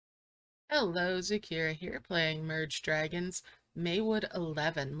Hello, Zukira here, playing Merge Dragons, Maywood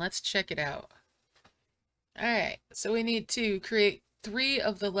 11. Let's check it out. Alright, so we need to create 3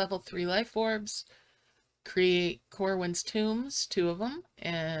 of the level 3 life orbs, create Corwin's tombs, 2 of them,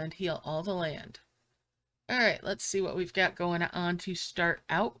 and heal all the land. Alright, let's see what we've got going on to start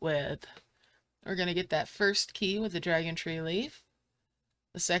out with. We're going to get that first key with the dragon tree leaf,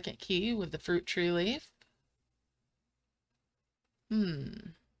 the second key with the fruit tree leaf.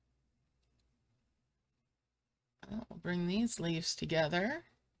 I'll bring these leaves together.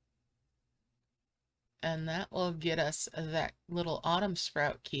 And that will get us that little autumn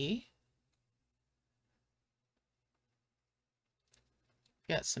sprout key.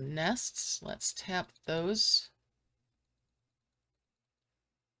 Got some nests. Let's tap those.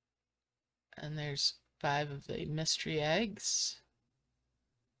 And there's 5 of the mystery eggs.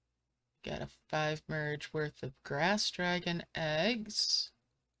 Got a 5 merge worth of grass dragon eggs.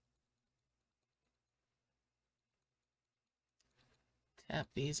 Tap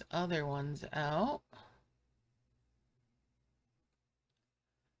these other ones out.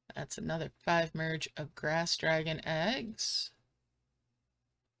 That's another 5 merge of grass dragon eggs.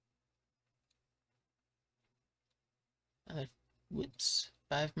 Another,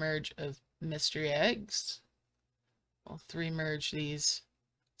 5 merge of mystery eggs. We'll 3 merge these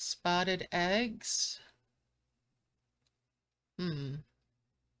spotted eggs. And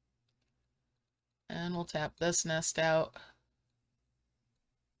we'll tap this nest out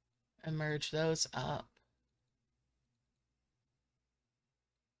and merge those up.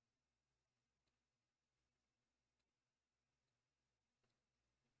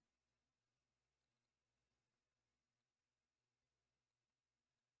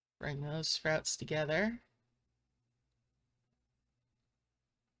 Bring those sprouts together.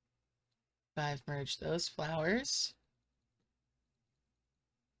 5 merge those flowers.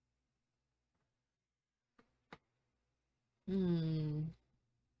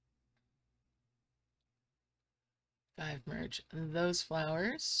 Five merge those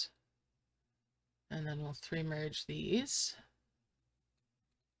flowers. And then we'll 3 merge these.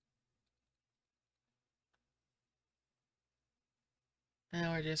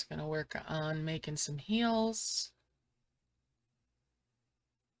 Now we're just going to work on making some heals.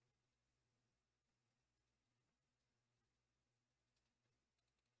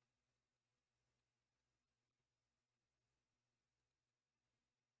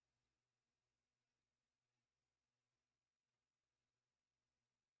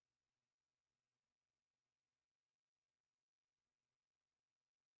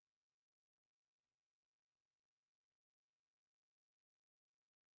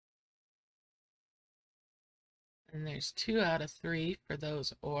 And there's 2 out of 3 for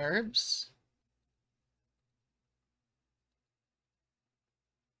those orbs.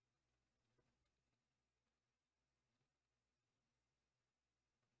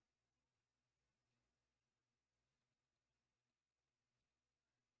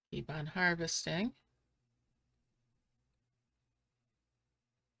 Keep on harvesting.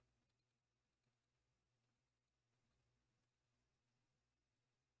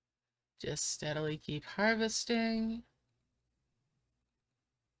 Just steadily keep harvesting.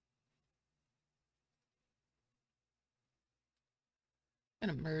 I'm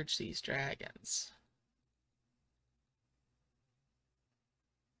going to merge these dragons.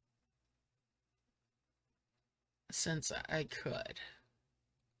 Since I could.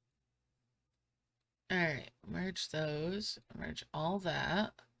 Alright, merge those. Merge all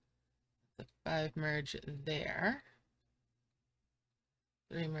that. The 5 merge there.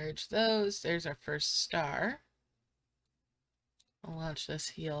 3 merge those. There's our first star. I'll launch this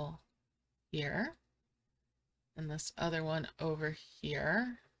heal here. And this other one over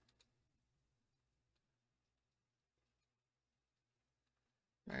here.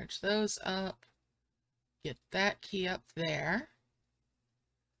 Merge those up. Get that key up there.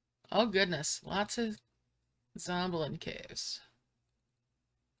 Oh goodness, lots of Zomblin caves.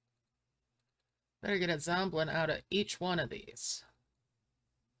 Better get a Zomblin out of each one of these.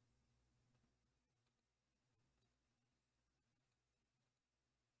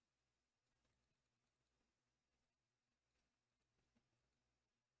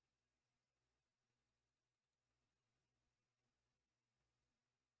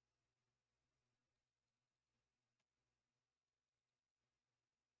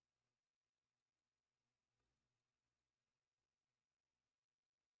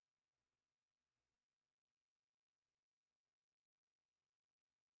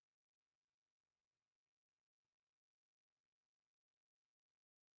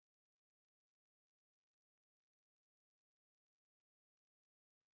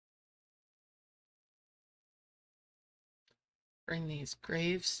 bring these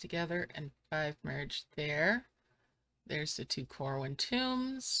graves together and 5 merge there. There's the 2 Corwin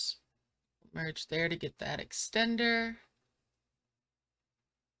tombs. Merge there to get that extender.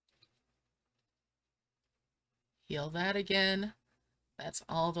 Heal that again. That's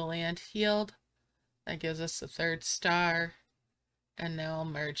all the land healed. That gives us the 3rd star. And now I'll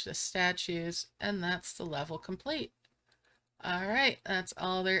merge the statues, and that's the level complete. All right, that's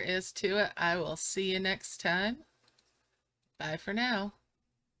all there is to it. I will see you next time. Bye for now.